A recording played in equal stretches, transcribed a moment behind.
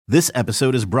This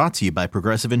episode is brought to you by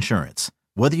Progressive Insurance.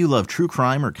 Whether you love true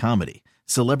crime or comedy,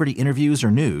 celebrity interviews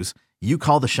or news, you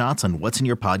call the shots on what's in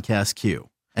your podcast queue.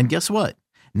 And guess what?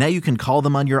 Now you can call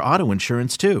them on your auto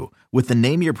insurance too with the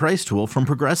Name Your Price tool from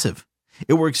Progressive.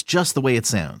 It works just the way it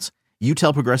sounds. You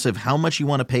tell Progressive how much you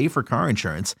want to pay for car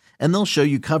insurance, and they'll show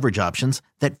you coverage options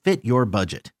that fit your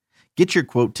budget. Get your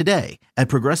quote today at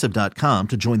Progressive.com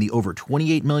to join the over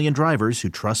 28 million drivers who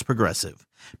trust Progressive.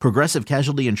 Progressive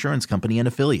Casualty Insurance Company and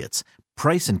Affiliates.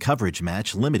 Price and coverage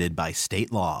match limited by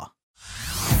state law.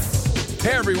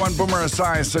 Hey everyone, Boomer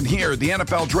Esiason here. The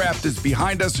NFL Draft is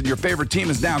behind us and your favorite team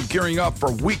is now gearing up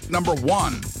for week number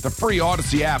 1. The free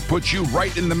Odyssey app puts you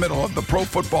right in the middle of the pro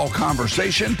football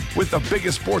conversation with the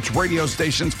biggest sports radio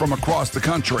stations from across the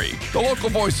country. The local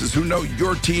voices who know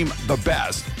your team the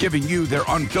best, giving you their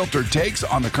unfiltered takes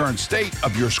on the current state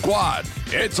of your squad.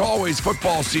 It's always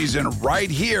football season right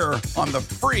here on the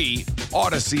free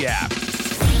Odyssey app.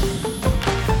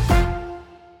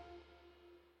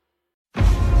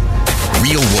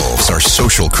 Real wolves are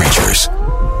social creatures.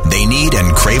 They need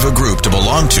and crave a group to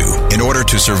belong to in order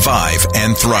to survive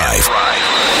and thrive.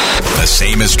 The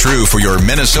same is true for your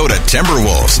Minnesota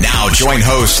Timberwolves. Now join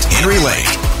host Henry Lake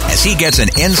as he gets an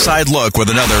inside look with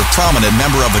another prominent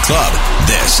member of the club.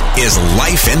 This is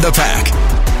Life in the Pack.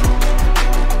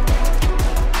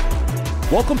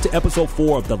 Welcome to episode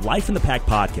 4 of the Life in the Pack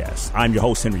podcast. I'm your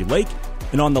host, Henry Lake,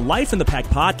 and on the Life in the Pack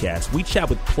podcast, we chat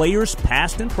with players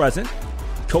past and present,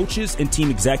 coaches, and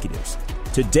team executives.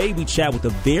 Today, we chat with a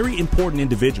very important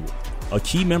individual, a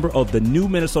key member of the new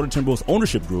Minnesota Timberwolves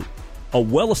ownership group, a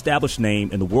well-established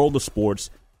name in the world of sports,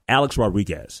 Alex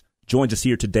Rodriguez, joins us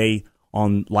here today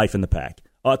on Life in the Pack.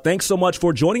 Thanks so much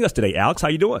for joining us today, Alex. How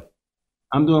you doing?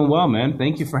 I'm doing well, man.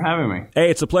 Thank you for having me.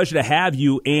 Hey, it's a pleasure to have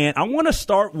you, and I want to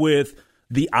start with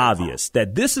the obvious,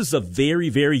 that this is a very,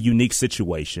 very unique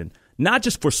situation, not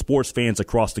just for sports fans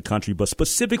across the country, but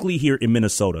specifically here in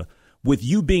Minnesota, with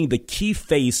you being the key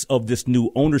face of this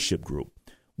new ownership group.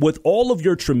 With all of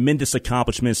your tremendous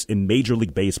accomplishments in Major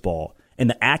League Baseball and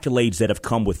the accolades that have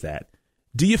come with that,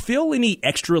 do you feel any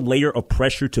extra layer of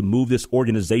pressure to move this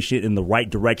organization in the right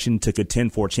direction to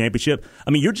contend for a championship? I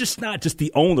mean, you're just not just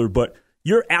the owner, but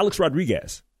you're Alex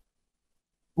Rodriguez.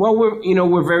 Well,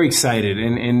 we're very excited,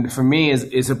 and for me,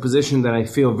 it's a position that I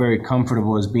feel very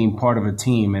comfortable as being part of a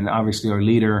team, and obviously our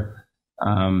leader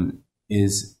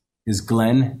is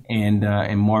Glenn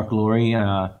and Mark Laurie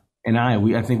and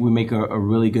I think we make a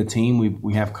really good team.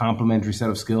 We have complementary set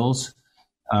of skills.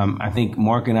 I think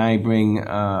Mark and I bring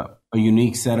a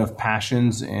unique set of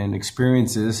passions and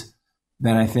experiences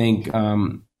that I think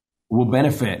will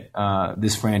benefit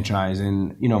this franchise.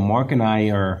 And Mark and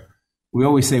I we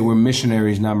always say we're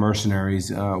missionaries, not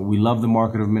mercenaries. We love the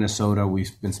market of Minnesota. We've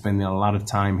been spending a lot of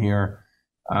time here.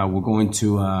 We're going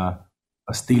to a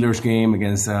Steelers game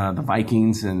against the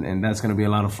Vikings, and that's going to be a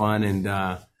lot of fun.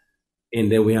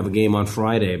 And then we have a game on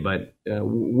Friday. But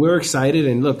we're excited.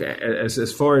 And look,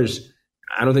 as far as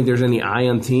I don't think there's any eye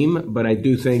on team, but I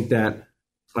do think that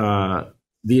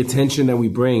the attention that we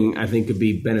bring, I think, could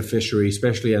be beneficiary,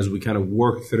 especially as we kind of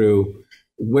work through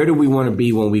where do we want to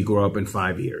be when we grow up in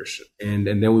 5 years, and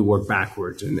then we work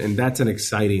backwards, and that's an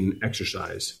exciting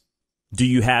exercise. Do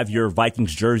you have your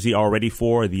Vikings jersey already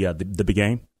for the big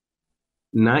game?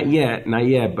 Not yet,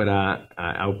 but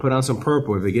I'll put on some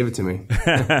purple if they give it to me.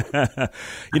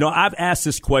 I've asked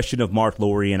this question of Mark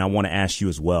Laurie, and I want to ask you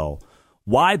as well.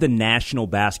 Why the National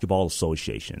Basketball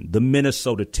Association, the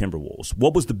Minnesota Timberwolves?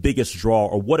 What was the biggest draw,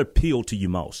 or what appealed to you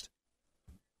most?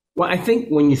 Well, I think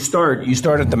when you start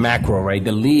at the macro, right?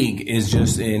 The league is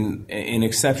just in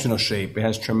exceptional shape. It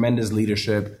has tremendous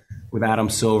leadership with Adam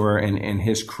Silver and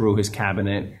his crew, his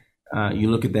cabinet. You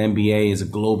look at the NBA as a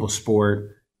global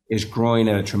sport. Is growing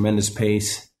at a tremendous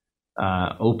pace,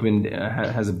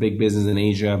 has a big business in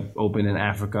Asia, opened in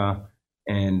Africa,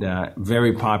 and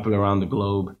very popular around the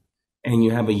globe. And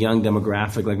you have a young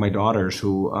demographic like my daughters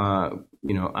who,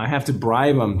 I have to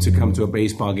bribe them to come to a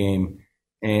baseball game,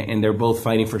 and they're both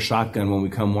fighting for shotgun when we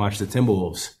come watch the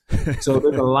Timberwolves. So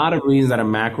there's a lot of reasons at a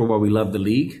macro why we love the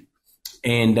league.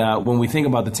 And when we think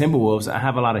about the Timberwolves, I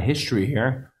have a lot of history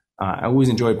here. I always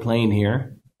enjoyed playing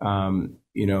here.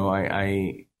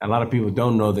 A lot of people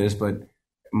don't know this, but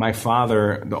my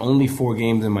father, the only 4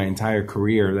 games in my entire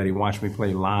career that he watched me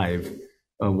play live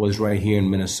was right here in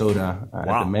Minnesota at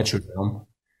the Metrodome.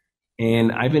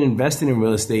 And I've been investing in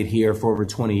real estate here for over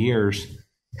 20 years,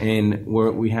 and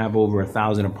we have over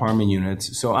 1,000 apartment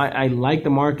units. So I like the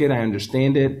market. I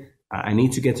understand it. I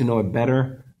need to get to know it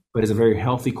better, but it's a very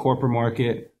healthy corporate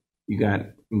market. You got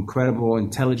incredible,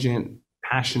 intelligent,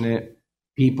 passionate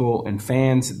people and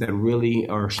fans that really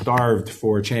are starved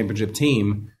for a championship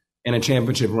team. and a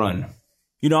championship run.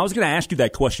 You know, I was going to ask you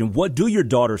that question. What do your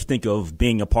daughters think of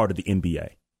being a part of the NBA?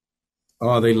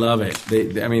 Oh, they love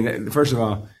it. I mean, first of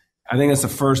all, I think it's the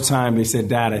first time they said,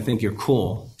 "Dad, I think you're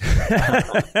cool."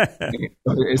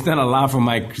 It's done a lot for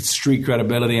my street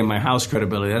credibility and my house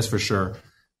credibility, that's for sure.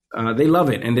 They love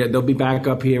it, and they'll be back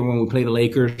up here when we play the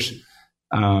Lakers.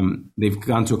 They've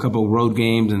gone to a couple of road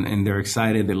games, and they're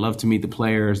excited. They love to meet the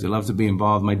players. They love to be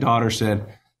involved. My daughter said,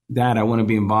 "Dad, I want to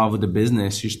be involved with the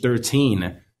business." She's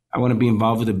 13. I want to be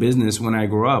involved with the business when I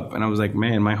grow up. And I was like,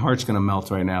 man, my heart's going to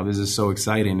melt right now. This is so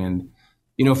exciting. And,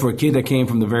 you know, for a kid that came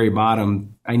from the very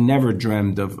bottom, I never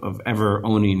dreamed of ever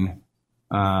owning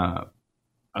a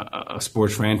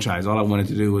sports franchise. All I wanted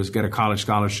to do was get a college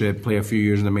scholarship, play a few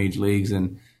years in the major leagues,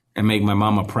 and make my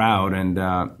mama proud. And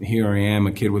here I am,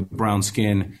 a kid with brown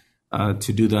skin,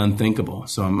 to do the unthinkable.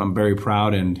 So I'm very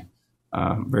proud and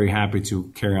very happy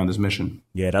to carry on this mission.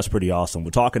 Yeah, that's pretty awesome.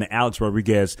 We're talking to Alex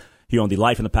Rodriguez here on the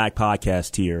Life in the Pack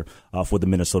podcast here for the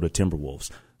Minnesota Timberwolves.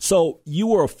 So you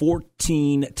were a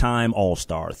 14-time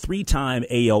All-Star, 3-time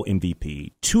AL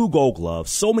MVP, 2 Gold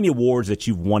Gloves, so many awards that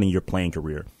you've won in your playing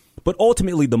career. But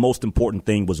ultimately, the most important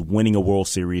thing was winning a World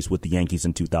Series with the Yankees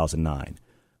in 2009.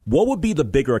 What would be the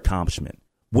bigger accomplishment,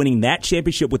 winning that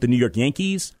championship with the New York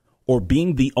Yankees or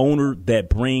being the owner that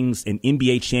brings an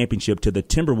NBA championship to the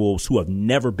Timberwolves, who have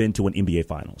never been to an NBA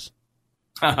Finals?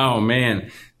 Oh, man,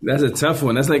 that's a tough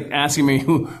one. That's like asking me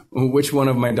which one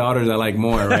of my daughters I like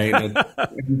more, right? An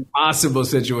impossible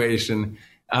situation.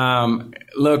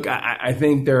 Look, I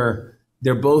think they're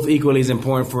both equally as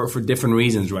important for different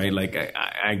reasons, right? Like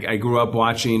I grew up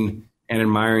watching and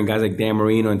admiring guys like Dan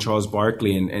Marino and Charles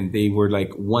Barkley, and they were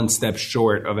like one step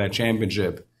short of that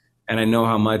championship. And I know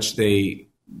how much they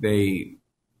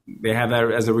have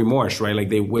that as a remorse, right? Like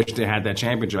they wish they had that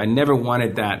championship. I never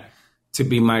wanted that to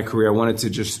be my career. I wanted to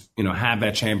just, have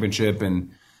that championship,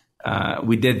 and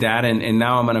we did that. And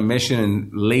now I'm on a mission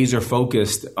and laser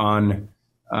focused on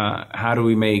how do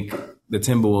we make the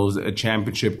Timberwolves a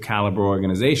championship caliber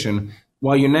organization.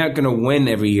 While you're not going to win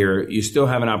every year, you still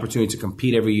have an opportunity to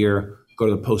compete every year, go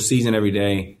to the postseason every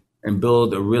day, and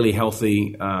build a really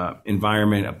healthy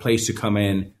environment, a place to come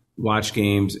in, watch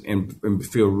games, and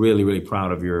feel really, really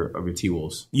proud of your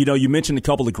T-Wolves. You mentioned a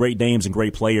couple of great names and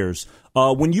great players.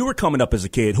 When you were coming up as a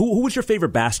kid, who was your favorite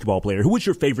basketball player? Who was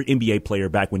your favorite NBA player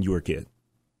back when you were a kid?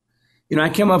 I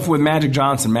came up with Magic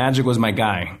Johnson. Magic was my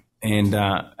guy. And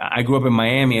I grew up in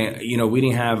Miami. We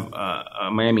didn't have a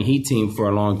Miami Heat team for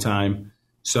a long time.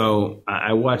 So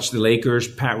I watched the Lakers,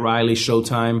 Pat Riley,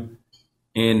 Showtime,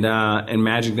 and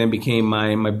Magic then became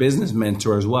my business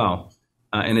mentor as well.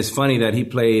 And it's funny that he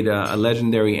played a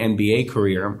legendary NBA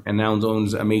career and now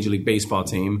owns a Major League Baseball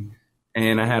team.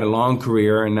 And I had a long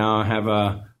career, and now I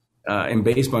have in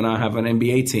baseball, now I have an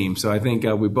NBA team. So I think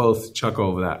we both chuckle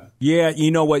over that. Yeah, you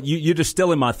know what? You're just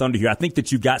stealing my thunder here. I think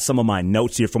that you got some of my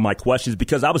notes here for my questions,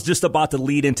 because I was just about to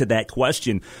lead into that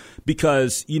question.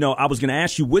 Because, I was going to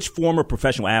ask you, which former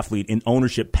professional athlete in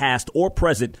ownership, past or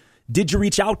present, did you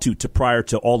reach out to prior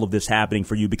to all of this happening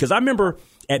for you? Because I remember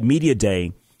at Media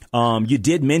Day, you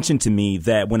did mention to me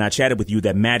that when I chatted with you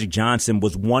that Magic Johnson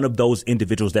was one of those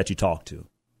individuals that you talked to.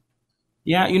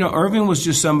 Yeah, Irvin was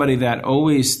just somebody that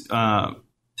always,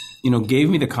 gave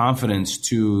me the confidence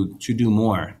to do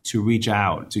more, to reach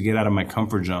out, to get out of my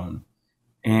comfort zone.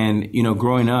 And,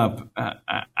 growing up,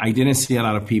 I didn't see a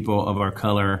lot of people of our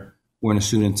color wearing a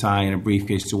suit and tie and a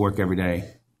briefcase to work every day.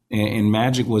 And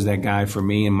Magic was that guy for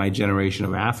me and my generation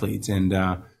of athletes. And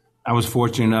I was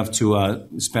fortunate enough to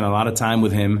spend a lot of time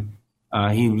with him.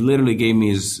 He literally gave me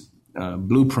his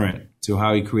blueprint to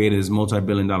how he created his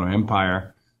multi-billion-dollar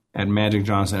empire at Magic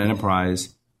Johnson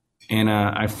Enterprise. And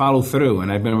I followed through,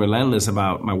 and I've been relentless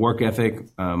about my work ethic,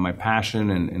 my passion,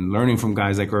 and learning from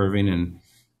guys like Irving. And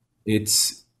it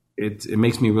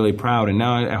makes me really proud. And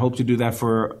now I hope to do that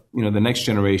for, the next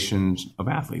generation of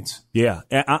athletes. Yeah.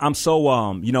 I'm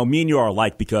so, me and you are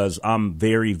alike, because I'm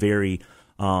very, very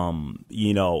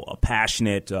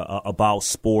passionate about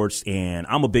sports, and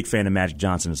I'm a big fan of Magic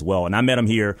Johnson as well. And I met him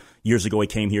here years ago. He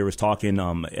came here, was talking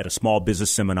at a small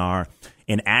business seminar,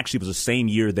 and actually it was the same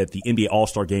year that the NBA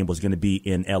All-Star Game was going to be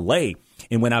in L.A.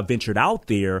 And when I ventured out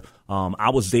there, I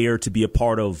was there to be a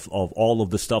part of all of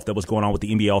the stuff that was going on with the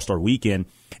NBA All-Star Weekend.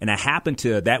 And I happened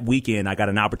to, that weekend, I got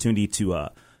an opportunity to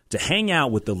hang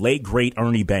out with the late, great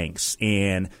Ernie Banks.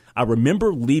 And I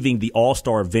remember leaving the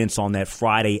All-Star events on that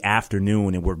Friday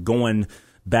afternoon, and we're going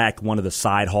back one of the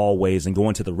side hallways and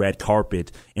going to the red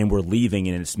carpet, and we're leaving,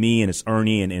 and it's me and it's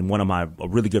Ernie and one of my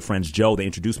really good friends, Joe. They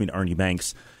introduced me to Ernie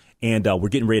Banks, and we're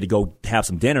getting ready to go have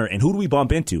some dinner. And who do we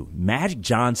bump into? Magic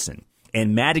Johnson.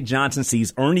 and Magic Johnson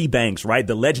sees Ernie Banks, right,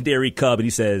 the legendary Cub, and he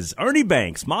says, Ernie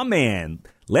Banks, my man,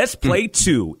 let's play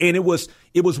two. And it was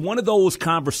one of those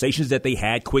conversations that they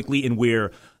had quickly and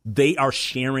where they are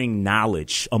sharing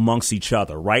knowledge amongst each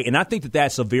other, right? And I think that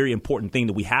that's a very important thing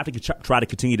that we have to try to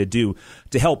continue to do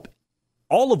to help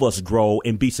all of us grow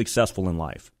and be successful in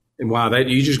life. Wow, that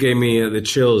you just gave me the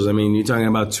chills. I mean, you're talking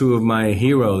about two of my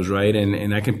heroes, right?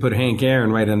 And I can put Hank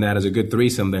Aaron right on that as a good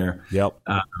threesome there. Yep.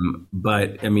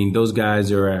 But, I mean, those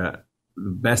guys are the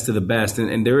best of the best.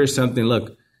 And there is something,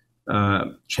 look,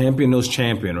 champion knows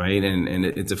champion, right? And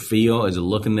it's a feel, it's a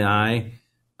look in the eye.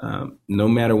 No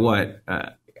matter what,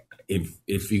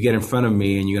 if you get in front of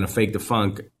me and you're going to fake the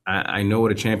funk, I know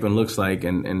what a champion looks like.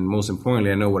 And most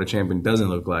importantly, I know what a champion doesn't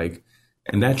look like.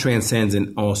 And that transcends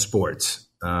in all sports.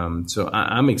 So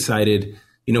I'm excited.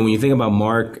 You know, when you think about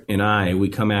Mark and I, we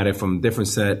come at it from a different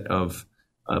set of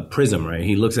prism, right?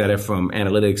 He looks at it from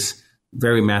analytics,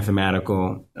 very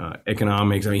mathematical,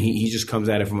 economics. I mean, he just comes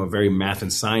at it from a very math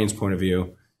and science point of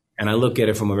view. And I look at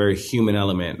it from a very human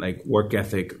element, like work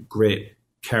ethic, grit,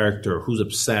 character, who's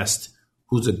obsessed,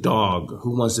 who's a dog,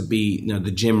 who wants to be, you know,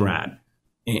 the gym rat.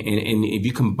 And if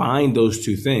you combine those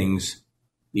two things,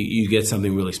 you get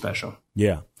something really special.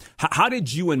 Yeah. How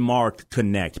did you and Mark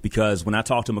connect? Because when I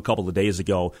talked to him a couple of days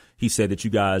ago, he said that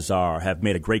you guys have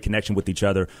made a great connection with each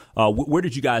other. Where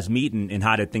did you guys meet and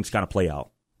how did things kind of play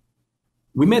out?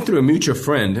 We met through a mutual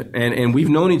friend, and we've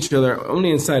known each other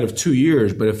only inside of 2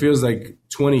 years, but it feels like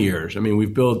 20 years. I mean,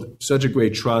 we've built such a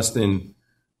great trust and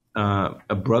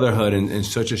a brotherhood in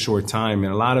such a short time.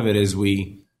 And a lot of it is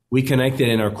we connected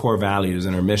in our core values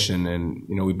and our mission. And,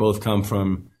 you know, we both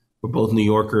we're both New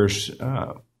Yorkers.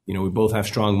 You know, we both have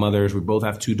strong mothers. We both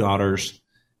have 2 daughters,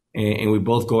 and we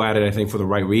both go at it, I think, for the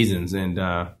right reasons. And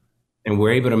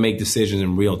we're able to make decisions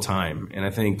in real time. And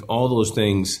I think all those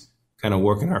things kind of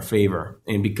work in our favor.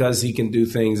 And because he can do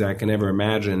things I can never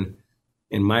imagine,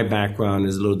 and my background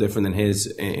is a little different than his,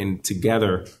 and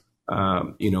together,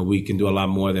 you know, we can do a lot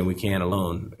more than we can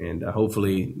alone. And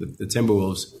hopefully the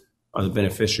Timberwolves are the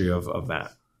beneficiary of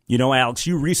that. You know, Alex,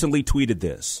 you recently tweeted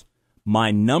this.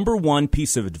 My number one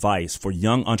piece of advice for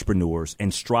young entrepreneurs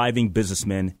and striving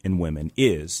businessmen and women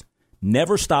is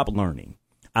never stop learning.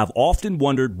 I've often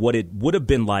wondered what it would have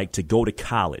been like to go to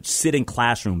college, sit in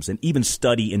classrooms, and even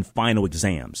study in final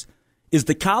exams. Is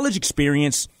the college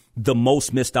experience the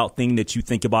most missed out thing that you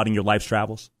think about in your life's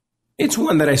travels? It's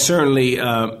one that I certainly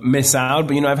miss out.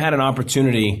 But, you know, I've had an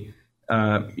opportunity,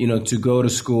 you know, to go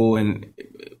to school and,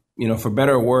 you know, for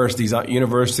better or worse, these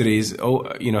universities,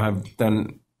 you know, have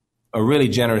done a really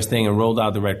generous thing and rolled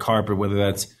out the red carpet, whether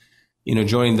that's, you know,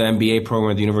 joining the MBA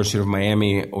program at the University of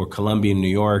Miami or Columbia in New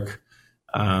York.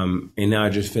 And now I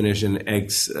just finished an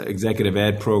executive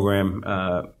ed program,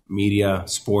 media,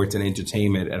 sports, and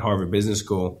entertainment at Harvard Business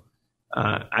School.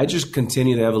 I just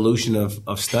continue the evolution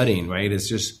of studying, right? It's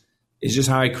just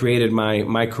how I created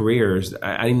my careers.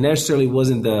 I necessarily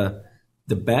wasn't the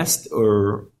best,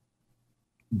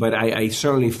 but I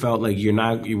certainly felt like you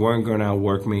weren't going to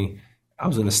outwork me. I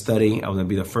was going to study. I was going to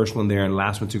be the first one there and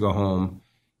last one to go home.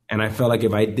 And I felt like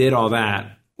if I did all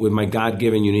that with my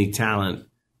God-given unique talent,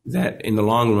 that in the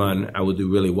long run, I would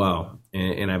do really well.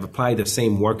 And I've applied the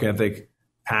same work ethic,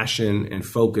 passion, and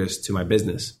focus to my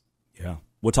business. Yeah.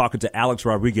 We're talking to Alex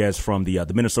Rodriguez from the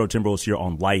Minnesota Timberwolves here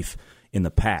on Life in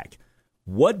the Pack.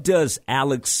 What does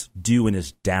Alex do in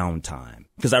his downtime?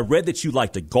 Because I read that you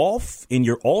like to golf and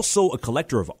you're also a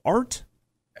collector of art.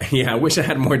 Yeah, I wish I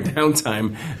had more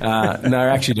downtime. No, I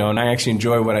actually don't. I actually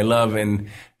enjoy what I love, and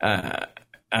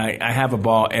I have a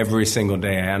ball every single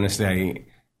day. I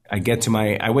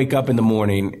wake up in the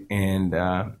morning and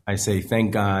I say,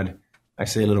 thank God. I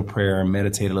say a little prayer,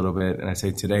 meditate a little bit, and I say,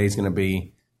 today is going to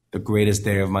be the greatest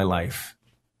day of my life.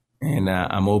 And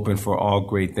I'm open for all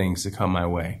great things to come my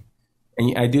way.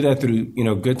 And I do that through, you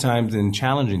know, good times and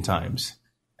challenging times.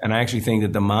 And I actually think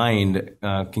that the mind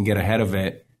can get ahead of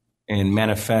it and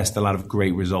manifest a lot of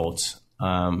great results.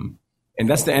 And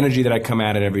that's the energy that I come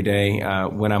at it every day.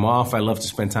 When I'm off, I love to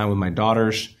spend time with my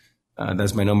daughters.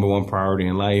 That's my number one priority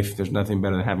in life. There's nothing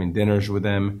better than having dinners with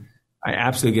them. I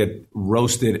absolutely get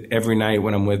roasted every night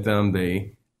when I'm with them.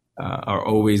 They are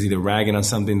always either ragging on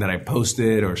something that I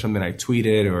posted or something I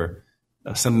tweeted or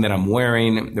something that I'm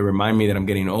wearing. They remind me that I'm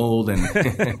getting old, and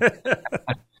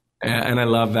and I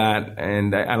love that.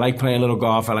 And I like playing a little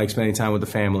golf. I like spending time with the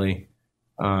family.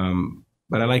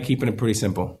 But I like keeping it pretty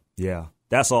simple. Yeah,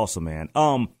 that's awesome, man.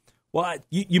 Well,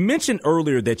 you mentioned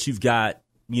earlier that you've got,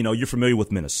 you know, you're familiar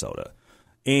with Minnesota.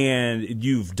 and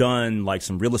you've done like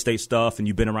some real estate stuff, and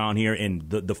you've been around here, and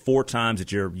the 4 times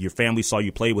that your family saw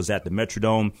you play was at the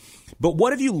Metrodome. But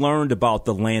what have you learned about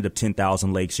the land of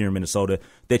 10,000 lakes here in Minnesota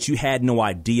that you had no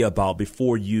idea about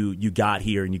before you got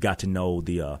here and you got to know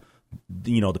the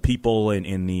people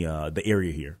in the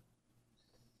area here?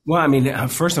 Well, I mean,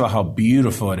 first of all, how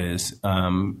beautiful it is.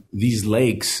 These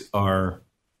lakes are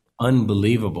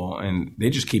unbelievable, and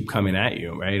they just keep coming at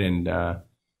you, right? And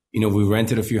we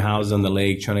rented a few houses on the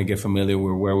lake, trying to get familiar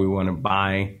with where we want to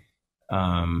buy.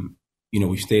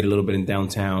 We stayed a little bit in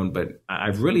downtown, but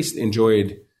I've really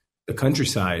enjoyed the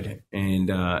countryside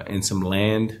and some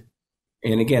land.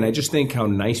 And again, I just think how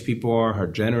nice people are, how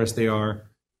generous they are.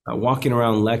 Walking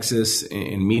around Lexus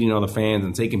and meeting all the fans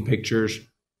and taking pictures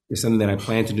is something that I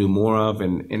plan to do more of.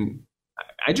 And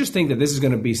I just think that this is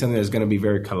going to be something that's going to be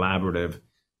very collaborative.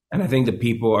 And I think that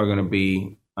people are going to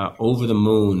be over the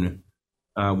moon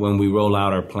when we roll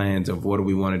out our plans of what do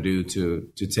we want to do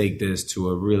to take this to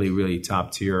a really, really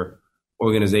top tier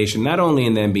organization, not only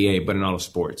in the NBA, but in all of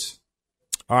sports.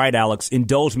 All right, Alex,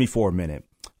 indulge me for a minute.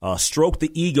 Stroke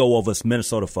the ego of us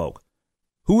Minnesota folk.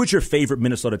 Who is your favorite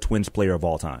Minnesota Twins player of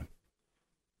all time?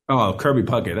 Oh, Kirby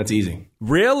Puckett. That's easy.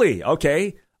 Really?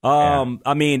 Okay. Yeah.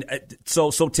 I mean,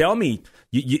 so tell me,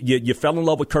 you fell in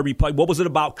love with Kirby Puckett. What was it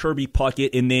about Kirby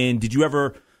Puckett? And then did you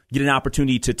ever get an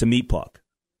opportunity to meet Puck?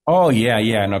 Oh,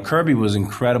 yeah. No, Kirby was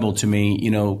incredible to me.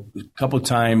 A couple of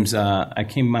times I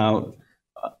came out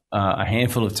a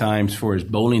handful of times for his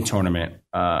bowling tournament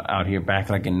out here back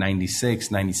like in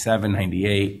 96, 97,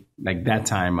 98, like that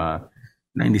time,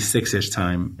 96-ish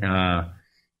time.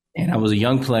 And I was a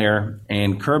young player,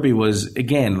 and Kirby was,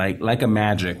 again, like a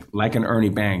Magic, like an Ernie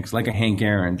Banks, like a Hank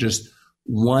Aaron, just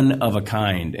one of a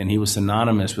kind. And he was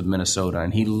synonymous with Minnesota,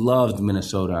 and he loved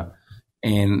Minnesota.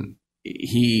 And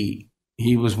he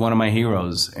was one of my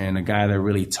heroes and a guy that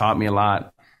really taught me a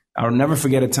lot. I'll never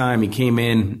forget a time he came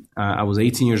in. I was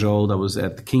 18 years old. I was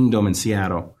at the Kingdom in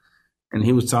Seattle, and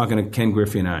he was talking to Ken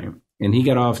Griffey and I. And he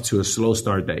got off to a slow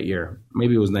start that year.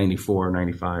 Maybe it was 94 or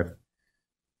 95.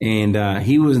 And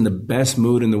he was in the best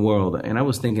mood in the world. And I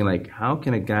was thinking, like, how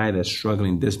can a guy that's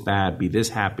struggling this bad be this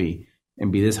happy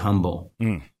and be this humble?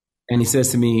 And he says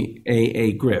to me,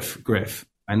 hey, Griff,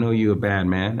 I know you're a bad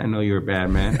man. I know you're a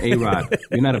bad man. A-Rod,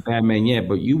 you're not a bad man yet,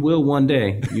 but you will one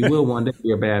day. You will one day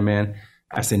be a bad man.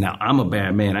 I said, now, I'm a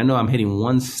bad man. I know I'm hitting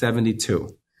 172.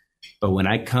 But when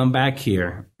I come back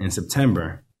here in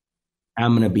September,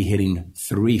 I'm going to be hitting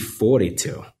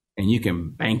 342. And you can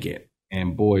bank it.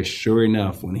 And boy, sure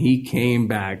enough, when he came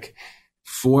back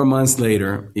 4 months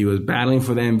later, he was battling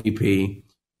for the MVP,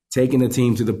 taking the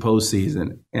team to the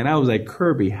postseason. And I was like,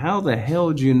 Kirby, how the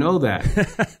hell do you know that?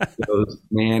 He goes,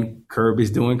 man,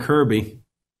 Kirby's doing Kirby.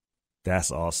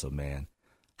 That's awesome, man.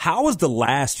 How has the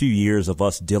last few years of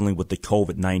us dealing with the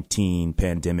COVID-19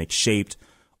 pandemic shaped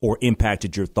or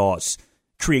impacted your thoughts,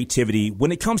 creativity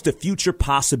when it comes to future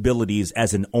possibilities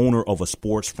as an owner of a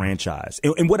sports franchise?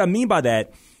 And what I mean by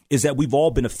that is that we've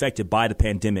all been affected by the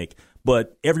pandemic,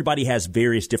 but everybody has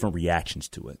various different reactions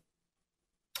to it.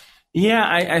 Yeah,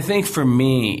 I think for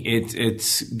me,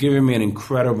 it's given me an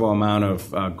incredible amount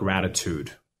of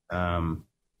gratitude.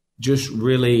 Just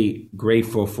really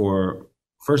grateful for,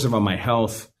 first of all, my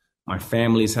health, my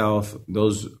family's health,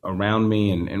 those around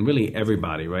me, and really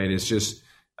everybody, right? It's just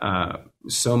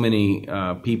so many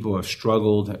people have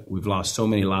struggled. We've lost so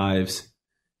many lives.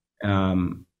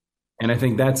 And I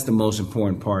think that's the most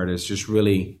important part, is just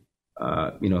really,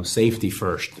 safety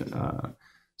first.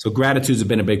 So gratitude's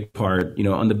been a big part.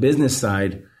 On the business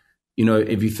side,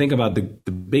 if you think about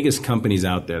the biggest companies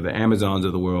out there, the Amazons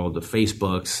of the world, the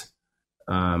Facebooks,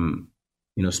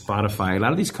 Spotify, a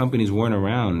lot of these companies weren't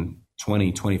around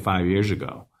 20, 25 years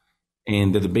ago.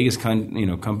 And they're the biggest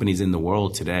companies in the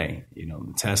world today, the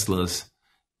Teslas.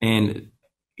 And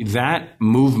that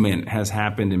movement has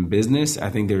happened in business.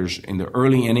 I think there's in the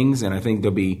early innings, and I think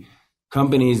there'll be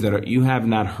companies that you have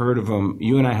not heard of them.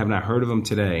 You and I have not heard of them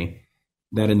today,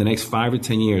 that in the next 5 or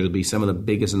 10 years will be some of the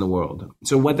biggest in the world.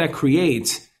 So what that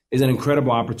creates is an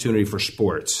incredible opportunity for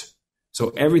sports. So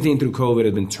everything through COVID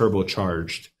has been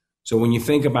turbocharged. So when you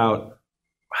think about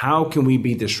how can we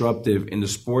be disruptive in the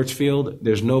sports field,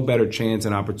 there's no better chance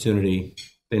and opportunity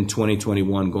than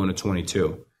 2021 going to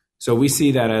 22. So we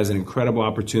see that as an incredible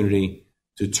opportunity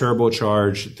to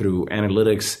turbocharge through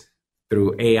analytics,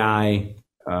 through AI.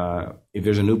 If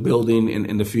there's a new building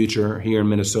in the future here in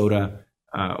Minnesota,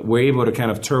 we're able to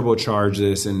kind of turbocharge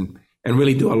this and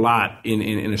really do a lot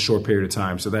in a short period of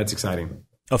time. So that's exciting.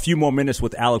 A few more minutes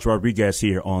with Alex Rodriguez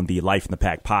here on the Life in the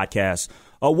Pack podcast.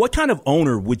 What kind of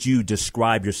owner would you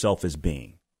describe yourself as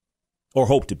being or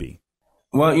hope to be?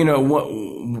 Well,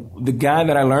 the guy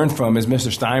that I learned from is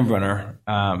Mr. Steinbrenner.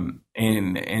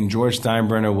 And George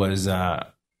Steinbrenner was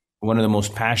one of the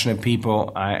most passionate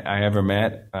people I ever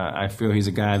met. I feel he's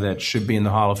a guy that should be in the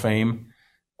Hall of Fame.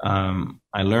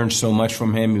 I learned so much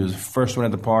from him. He was the first one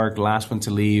at the park, last one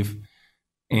to leave.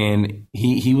 And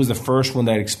he was the first one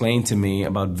that explained to me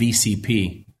about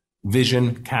VCP,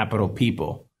 Vision, Capital,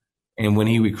 People. And when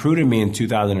he recruited me in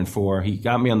 2004, he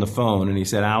got me on the phone and he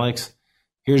said, Alex,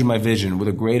 here's my vision. We're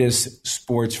the greatest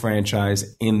sports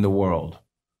franchise in the world.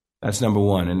 That's number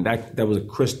one. And that was a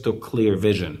crystal clear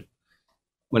vision.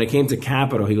 When it came to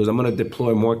capital, he goes, I'm going to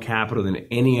deploy more capital than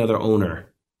any other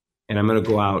owner. And I'm going to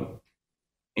go out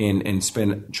and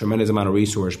spend a tremendous amount of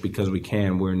resource because we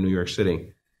can. We're in New York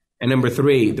City. And number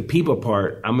three, the people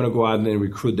part, I'm going to go out and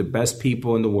recruit the best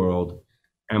people in the world.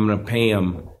 And I'm going to pay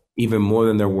them even more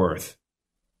than they're worth.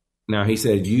 Now, he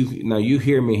said, you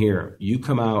hear me here. You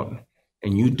come out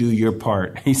and you do your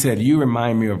part. He said, you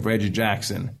remind me of Reggie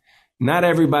Jackson. Not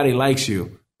everybody likes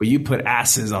you, but you put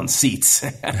asses on seats.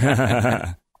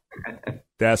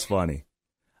 That's funny.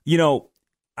 You know,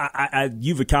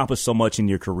 you've accomplished so much in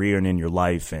your career and in your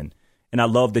life, and I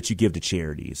love that you give to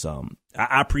charities.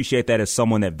 I appreciate that as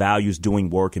someone that values doing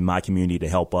work in my community to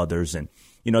help others. And,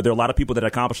 you know, there are a lot of people that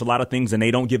accomplish a lot of things and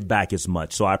they don't give back as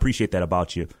much. So I appreciate that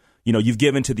about you. You know, you've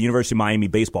given to the University of Miami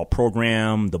baseball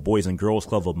program, the Boys and Girls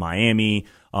Club of Miami,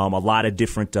 a lot of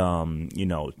different,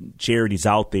 charities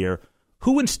out there.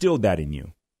 Who instilled that in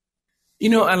you? You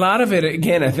know, a lot of it,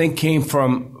 again, I think came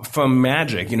from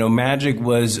Magic. You know, Magic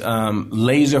was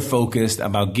laser focused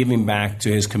about giving back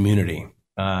to his community,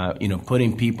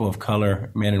 putting people of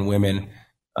color, men and women,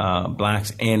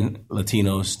 blacks and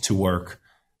Latinos to work.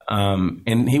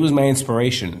 And he was my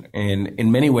inspiration. And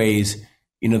in many ways,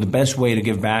 you know, the best way to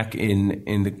give back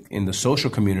in the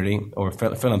social community or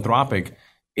philanthropic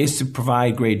is to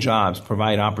provide great jobs,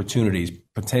 provide opportunities,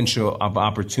 potential of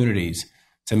opportunities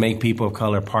to make people of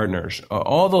color partners.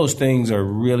 All those things are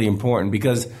really important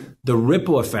because the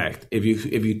ripple effect, if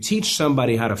you teach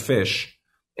somebody how to fish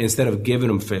instead of giving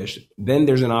them fish, then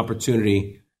there's an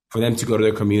opportunity for them to go to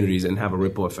their communities and have a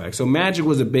ripple effect. So Magic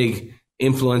was a big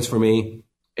influence for me.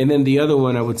 And then the other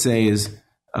one I would say is,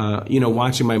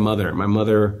 watching my mother. My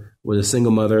mother was a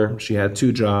single mother. She had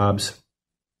 2 jobs.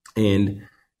 And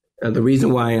the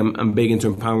reason why I'm big into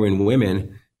empowering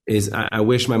women is I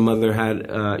wish my mother had,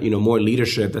 more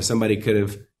leadership, that somebody could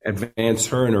have advanced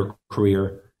her in her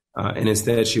career. And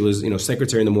instead she was,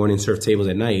 secretary in the morning, served tables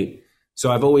at night.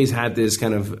 So I've always had this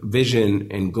kind of vision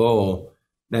and goal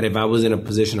that if I was in a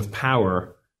position of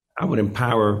power, I would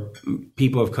empower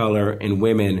people of color and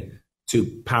women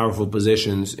to powerful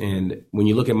positions. And when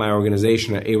you look at my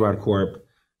organization at A-Rod Corp,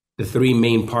 the 3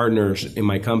 main partners in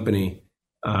my company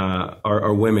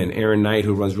are women. Erin Knight,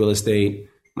 who runs real estate,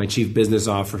 my chief business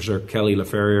officer, Kelly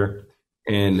LaFerrier,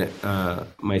 and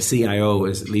my CIO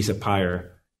is Lisa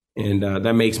Pyre. And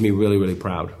that makes me really, really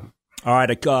proud. All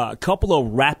right, a couple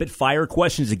of rapid-fire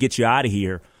questions to get you out of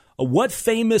here. What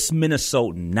famous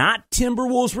Minnesotan, not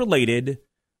Timberwolves related,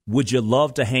 would you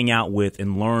love to hang out with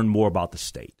and learn more about the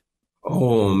state?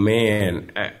 Oh,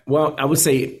 man. Well, I would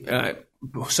say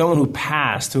someone who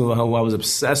passed, who I was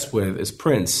obsessed with, is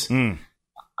Prince.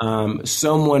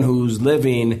 Someone who's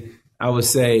living, I would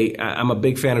say, I'm a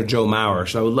big fan of Joe Mauer,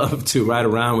 so I would love to ride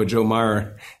around with Joe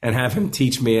Mauer and have him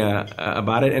teach me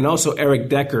about it. And also Eric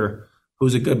Decker,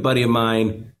 who's a good buddy of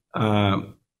mine,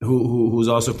 who's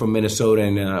also from Minnesota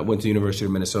and went to the University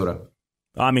of Minnesota.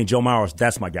 I mean, Joe Mauer,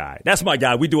 that's my guy. That's my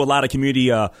guy. We do a lot of community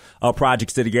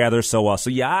projects together. So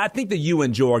yeah, I think that you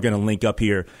and Joe are going to link up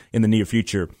here in the near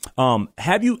future.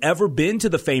 Have you ever been to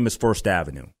the famous First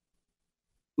Avenue?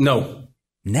 No.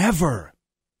 Never?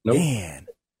 Nope. Man.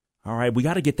 All right, we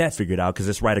got to get that figured out because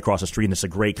it's right across the street and it's a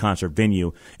great concert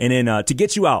venue. And then to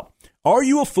get you out, are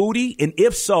you a foodie? And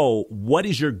if so, what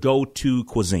is your go-to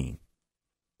cuisine?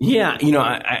 Yeah,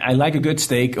 I like a good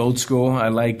steak, old school. I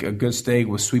like a good steak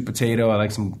with sweet potato. I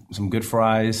like some good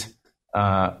fries.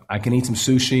 I can eat some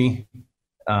sushi.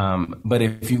 But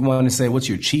if you want to say, what's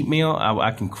your cheat meal? I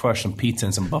can crush some pizza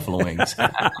and some buffalo wings.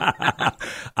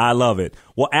 I love it.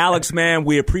 Well, Alex, man,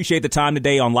 we appreciate the time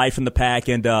today on Life in the Pack.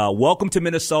 And welcome to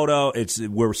Minnesota.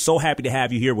 We're so happy to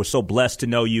have you here. We're so blessed to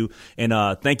know you. And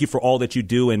thank you for all that you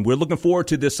do. And we're looking forward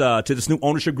to this new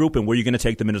ownership group and where you're going to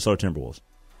take the Minnesota Timberwolves.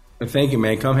 Thank you,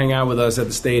 man. Come hang out with us at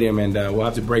the stadium, and we'll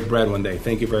have to break bread one day.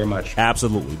 Thank you very much.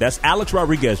 Absolutely. That's Alex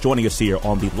Rodriguez joining us here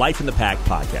on the Life in the Pack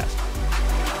podcast.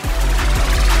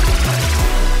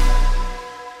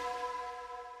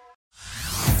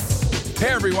 Hey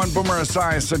everyone, Boomer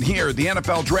Esiason here. The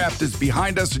NFL Draft is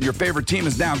behind us and your favorite team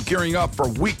is now gearing up for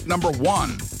week number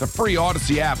 1. The free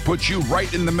Odyssey app puts you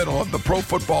right in the middle of the pro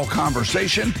football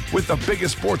conversation with the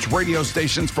biggest sports radio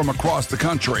stations from across the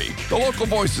country. The local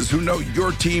voices who know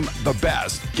your team the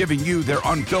best, giving you their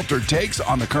unfiltered takes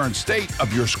on the current state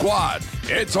of your squad.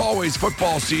 It's always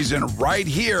football season right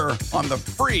here on the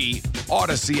free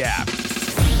Odyssey app.